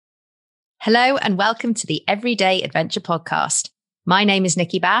Hello and welcome to the Everyday Adventure Podcast. My name is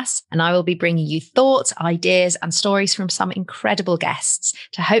Nikki Bass and I will be bringing you thoughts, ideas and stories from some incredible guests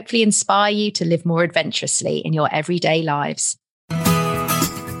to hopefully inspire you to live more adventurously in your everyday lives.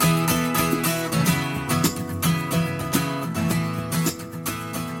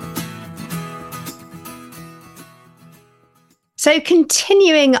 So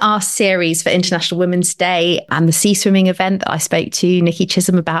continuing our series for International Women's Day and the sea swimming event that I spoke to Nikki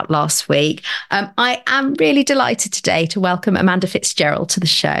Chisholm about last week, I am really delighted today to welcome Amanda Fitzgerald to the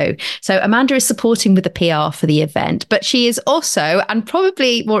show. So Amanda is supporting with the PR for the event, but she is also, and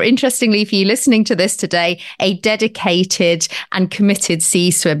probably more interestingly for you listening to this today, a dedicated and committed sea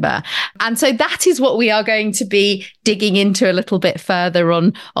swimmer. And so that is what we are going to be digging into a little bit further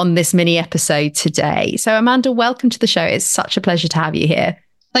on this mini episode today. So Amanda, welcome to the show. It's such a pleasure to have you here.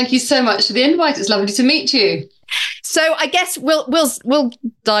 Thank you so much for the invite. It's lovely to meet you. So I guess we'll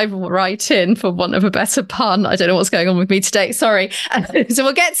dive right in, for want of a better pun. I don't know what's going on with me today. Sorry. So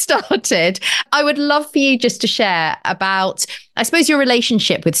we'll get started. I would love for you just to share about, I suppose, your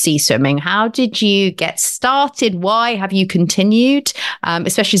relationship with sea swimming. How did you get started? Why have you continued?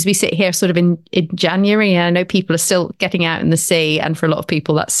 Especially as we sit here sort of in January. I know people are still getting out in the sea, and for a lot of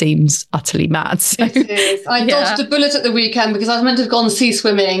people that seems utterly mad. So, it is. I dodged a bullet at the weekend because I was meant to have gone sea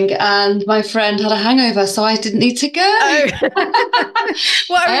swimming and my friend had a hangover, so I didn't need to go. Oh.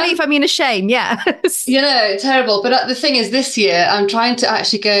 What a relief. I mean, a shame. Yeah. You know, terrible. But the thing is, this year I'm trying to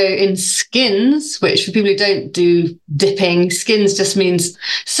actually go in skins, which for people who don't do dipping, skins just means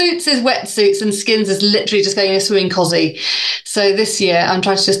suits is wetsuits and skins is literally just going in a swimming cosy. So this year I'm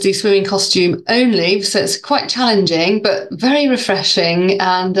trying to just do swimming costume only. So it's quite challenging, but very refreshing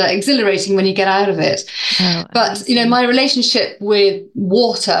and exhilarating when you get out of it. Oh, but, you know, my relationship with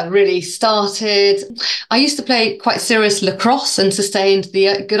water really started. I used to play quite serious lacrosse and sustained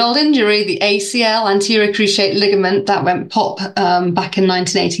the good old injury, the ACL, anterior cruciate ligament, that went pop back in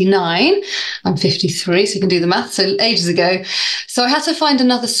 1989. I'm 53, so you can do the math. So ages ago. So I had to find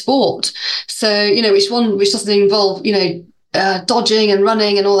another sport. So, you know, which doesn't involve, you know, dodging and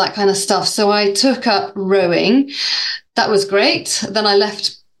running and all that kind of stuff. So I took up rowing. That was great. Then I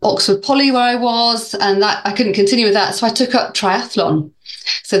left Oxford Poly where I was, and that I couldn't continue with that. So I took up triathlon.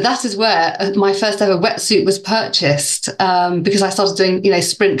 So that is where my first ever wetsuit was purchased, because I started doing, you know,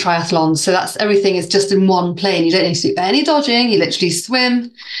 sprint triathlons. So that's everything is just in one plane. You don't need to do any dodging. You literally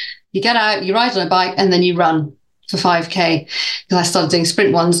swim, you get out, you ride on a bike, and then you run for 5K, because I started doing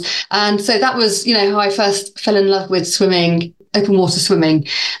sprint ones. And so that was, you know, how I first fell in love with swimming, open water swimming.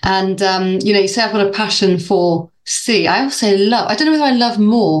 And, you know, you say I've got a passion for sea. I also I don't know whether I love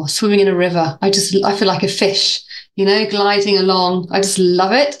more swimming in a river. I feel like a fish, you know, gliding along. I just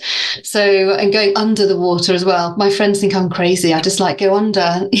love it. So, and going under the water as well. My friends think I'm crazy. I just like go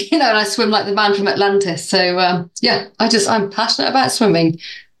under, you know, and I swim like the man from Atlantis. So, yeah, I'm passionate about swimming.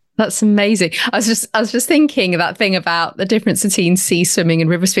 That's amazing. I was just thinking that thing about the difference between sea swimming and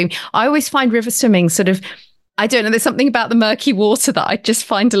river swimming. I always find river swimming sort of, I don't know, there's something about the murky water that I just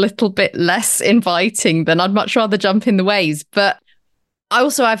find a little bit less inviting than I'd much rather jump in the waves. But I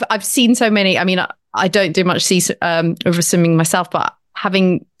also, I've seen so many, I mean, I don't do much river swimming myself, but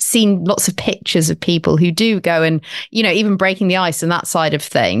having seen lots of pictures of people who do go and, you know, even breaking the ice and that side of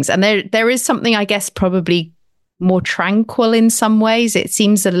things. And there is something, I guess, probably more tranquil in some ways. It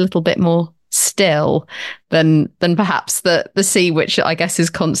seems a little bit more still than perhaps the sea, which I guess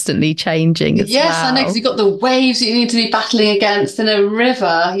is constantly changing as well. I know, because you've got the waves that you need to be battling against. In a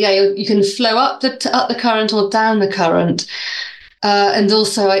river, you can flow up the current or down the current. And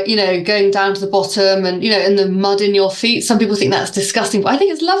also, you know, going down to the bottom and, you know, in the mud in your feet. Some people think that's disgusting, but I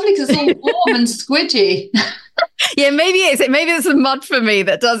think it's lovely because it's all warm and squidgy. Yeah, maybe it's the mud for me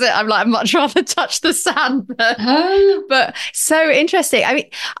that does it. I'm like, I'd much rather touch the sand. But so interesting. I mean,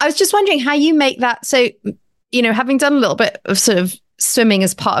 I was just wondering how you make that. So, you know, having done a little bit of sort of swimming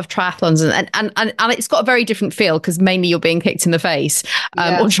as part of triathlons, and it's got a very different feel because mainly you're being kicked in the face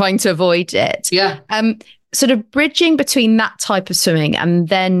or trying to avoid it. Yeah. Sort of bridging between that type of swimming and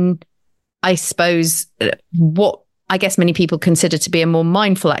then, I suppose, what I guess many people consider to be a more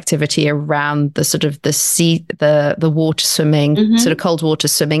mindful activity around the sort of the sea, the water swimming, sort of cold water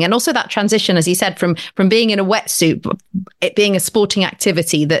swimming, and also that transition, as you said, from being in a wetsuit, it being a sporting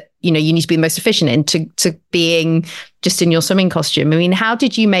activity that, you know, you need to be the most efficient in, to being just in your swimming costume. I mean, how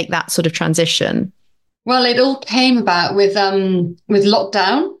did you make that sort of transition? Well, it all came about with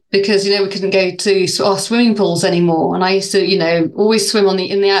lockdown. Because, you know, we couldn't go to our swimming pools anymore. And I used to, you know, always swim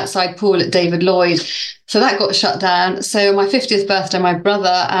in the outside pool at David Lloyd. So that got shut down. So my 50th birthday, my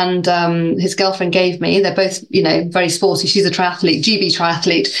brother and his girlfriend gave me, they're both, very sporty. She's a triathlete, GB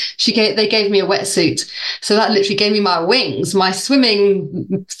triathlete. They gave me a wetsuit. So that literally gave me my wings, my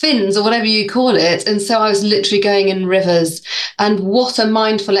swimming fins or whatever you call it. And so I was literally going in rivers, and what a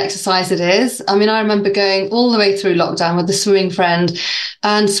mindful exercise it is. I mean, I remember going all the way through lockdown with a swimming friend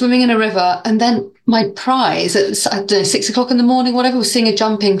and swimming in a river. And then my prize at, I don't know, 6 o'clock in the morning, whatever, was seeing a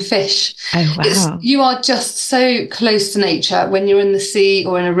jumping fish. Oh, wow. You are just so close to nature when you're in the sea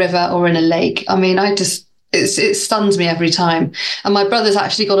or in a river or in a lake. I mean, it stuns me every time. And my brother's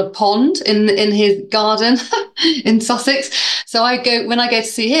actually got a pond in his garden in Sussex. So when I go to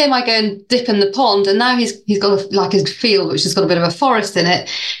see him, I go and dip in the pond. And now he's got a field, which has got a bit of a forest in it.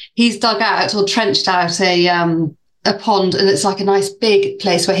 He's dug out or trenched out a pond, and it's like a nice big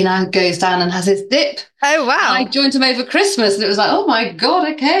place where he now goes down and has his dip. Oh, wow. And I joined him over Christmas, and it was like, oh my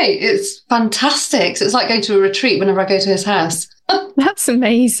God, okay, it's fantastic. So it's like going to a retreat whenever I go to his house. That's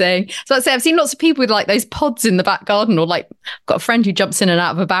amazing. So I'd say I've seen lots of people with like those pods in the back garden, or like got a friend who jumps in and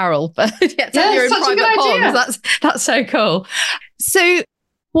out of a barrel, but you're in private ponds. That's so cool. So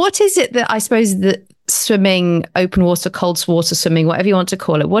what is it that I suppose that swimming, open water, cold water swimming, whatever you want to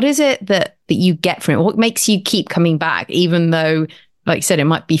call it, what is it that you get from it? What makes you keep coming back, even though, like you said, it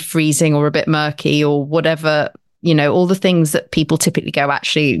might be freezing or a bit murky or whatever, all the things that people typically go,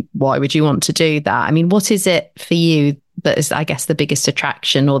 actually, why would you want to do that? I mean, what is it for you that is, I guess, the biggest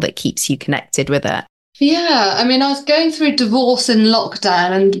attraction or that keeps you connected with it? Yeah, I mean, I was going through divorce in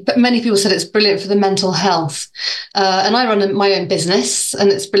lockdown, but many people said it's brilliant for the mental health. And I run my own business, and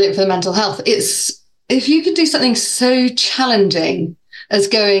it's brilliant for the mental health. If you could do something so challenging as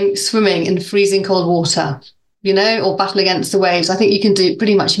going swimming in freezing cold water, or battle against the waves, I think you can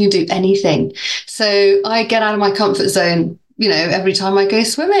do anything. So I get out of my comfort zone, every time I go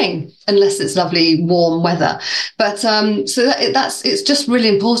swimming, unless it's lovely warm weather. But it's just really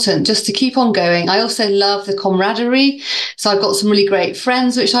important just to keep on going. I also love the camaraderie. So I've got some really great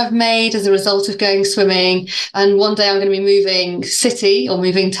friends which I've made as a result of going swimming. And one day I'm going to be moving city or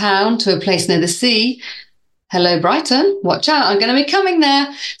moving town to a place near the sea. Hello, Brighton, watch out, I'm going to be coming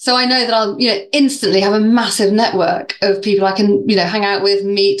there. So I know that I'll, instantly have a massive network of people I can, hang out with,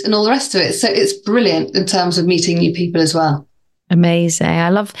 meet, and all the rest of it. So it's brilliant in terms of meeting new people as well. Amazing. I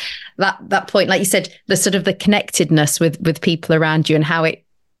love that point. Like you said, the sort of the connectedness with people around you and how it,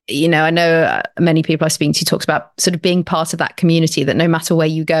 I know many people I've spoken to talks about sort of being part of that community, that no matter where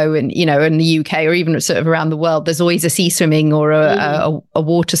you go and, in the UK or even sort of around the world, there's always a sea swimming or a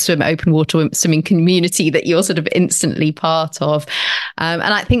water swim, open water swimming community that you're sort of instantly part of. And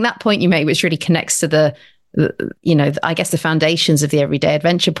I think that point you made, which really connects to the I guess the foundations of the Everyday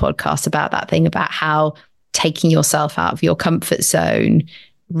Adventure podcast, about that thing about how taking yourself out of your comfort zone,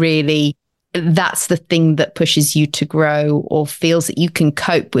 really, that's the thing that pushes you to grow, or feels that you can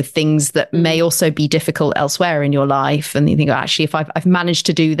cope with things that may also be difficult elsewhere in your life. And you think, actually, if I've managed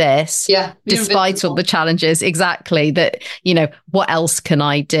to do this, despite all the challenges, exactly, that, what else can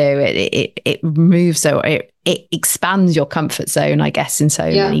I do? It moves, so it expands your comfort zone, I guess, in so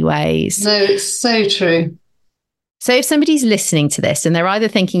many ways. No, it's so true. So if somebody's listening to this and they're either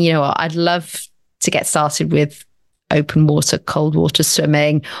thinking, I'd love to get started with open water, cold water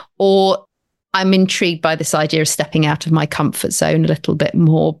swimming, or I'm intrigued by this idea of stepping out of my comfort zone a little bit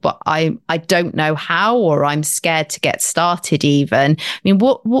more, but I don't know how, or I'm scared to get started even. I mean,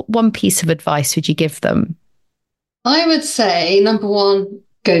 what one piece of advice would you give them? I would say, number one,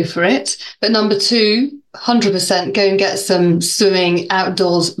 go for it. But number two, 100% go and get some swimming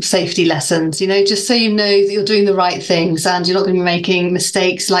outdoors safety lessons, just so you know that you're doing the right things and you're not going to be making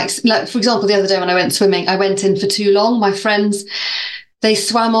mistakes. Like, for example, the other day when I went swimming, I went in for too long. My friends, they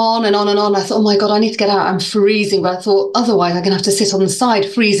swam on and on and on. I thought, oh my God, I need to get out. I'm freezing. But I thought, otherwise I'm going to have to sit on the side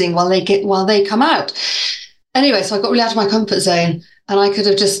freezing while they come out. Anyway, so I got really out of my comfort zone, and I could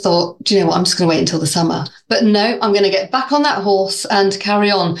have just thought, do you know what? I'm just going to wait until the summer. But no, I'm going to get back on that horse and carry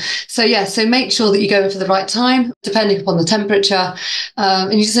on. So so make sure that you go in for the right time, depending upon the temperature.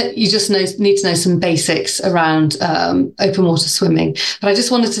 And you just need to know some basics around open water swimming. But I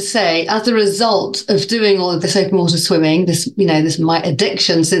just wanted to say, as a result of doing all of this open water swimming, this my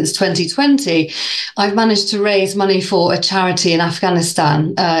addiction since 2020, I've managed to raise money for a charity in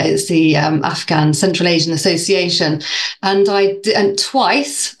Afghanistan. It's the Afghan Central Asian Association. And I did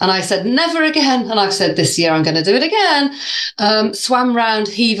twice, and I said never again, and I've said this year I'm going to do it again. Swam round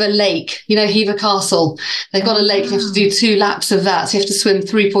Hever Lake, Hever Castle. They've got a lake, you have to do 2 laps of that, so you have to swim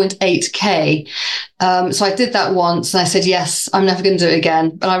 3.8k. So I did that once and I said, yes, I'm never going to do it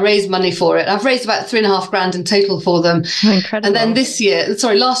again. But I raised money for it. I've raised about $3,500 in total for them. Oh, incredible. And then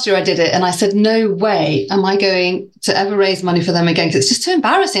last year I did it and I said, no way am I going to ever raise money for them again, because it's just too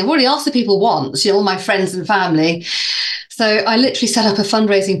embarrassing. I've already asked the people once, all my friends and family. So I literally set up a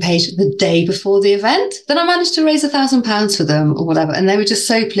fundraising page the day before the event. Then I managed to raise £1,000 for them or whatever. And they were just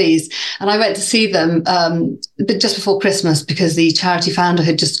so pleased. And I went to see them just before Christmas, because the charity founder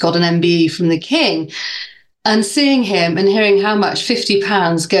had just got an MBE from the King. And seeing him and hearing how much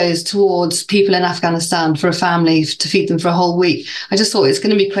 £50 goes towards people in Afghanistan for a family to feed them for a whole week, I just thought it's going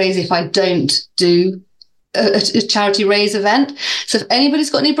to be crazy if I don't do a charity raise event. So if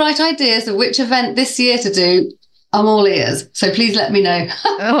anybody's got any bright ideas of which event this year to do, I'm all ears. So please let me know.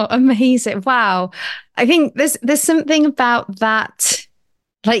 Oh, amazing. Wow. I think there's something about that.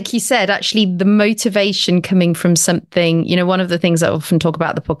 Like you said, actually, the motivation coming from something, one of the things I often talk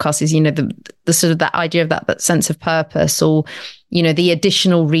about the podcast is, the sort of that idea of that sense of purpose, or, the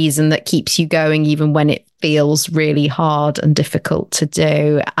additional reason that keeps you going, even when it feels really hard and difficult to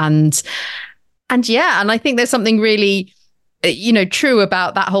do. And I think there's something really, true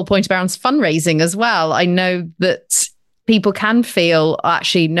about that whole point around fundraising as well. I know that people can feel,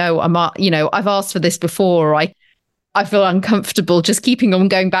 actually, no, I've asked for this before, or I feel uncomfortable just keeping on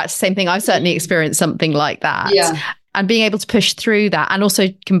going back to the same thing. I've certainly experienced something like that. Yeah. And being able to push through that and also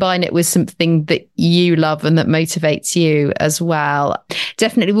combine it with something that you love and that motivates you as well.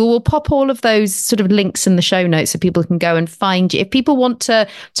 Definitely. We will pop all of those sort of links in the show notes so people can go and find you. If people want to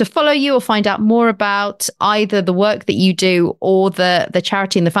follow you or find out more about either the work that you do or the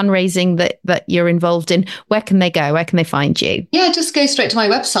charity and the fundraising that you're involved in, where can they go? Where can they find you? Yeah, just go straight to my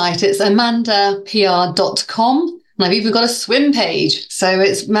website. It's amandapr.com. And I've even got a swim page. So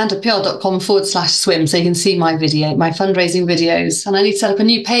it's mandapr.com/swim. So you can see my fundraising videos. And I need to set up a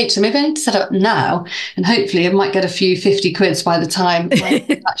new page. So maybe I need to set up now. And hopefully I might get a few 50 quids by the time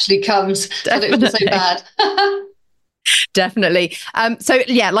it actually comes. But it wasn't so bad. Definitely. So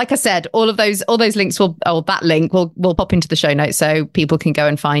yeah, like I said, all those links that link will pop into the show notes so people can go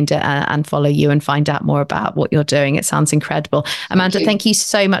and find it and follow you and find out more about what you're doing. It sounds incredible. Amanda, thank you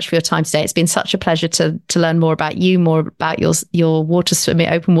so much for your time today. It's been such a pleasure to learn more about you, more about your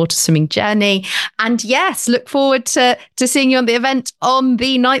open water swimming journey. And yes, look forward to seeing you on the event on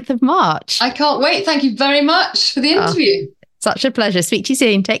the 9th of March. I can't wait. Thank you very much for the interview. Such a pleasure. Speak to you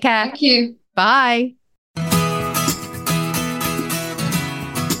soon. Take care. Thank you. Bye.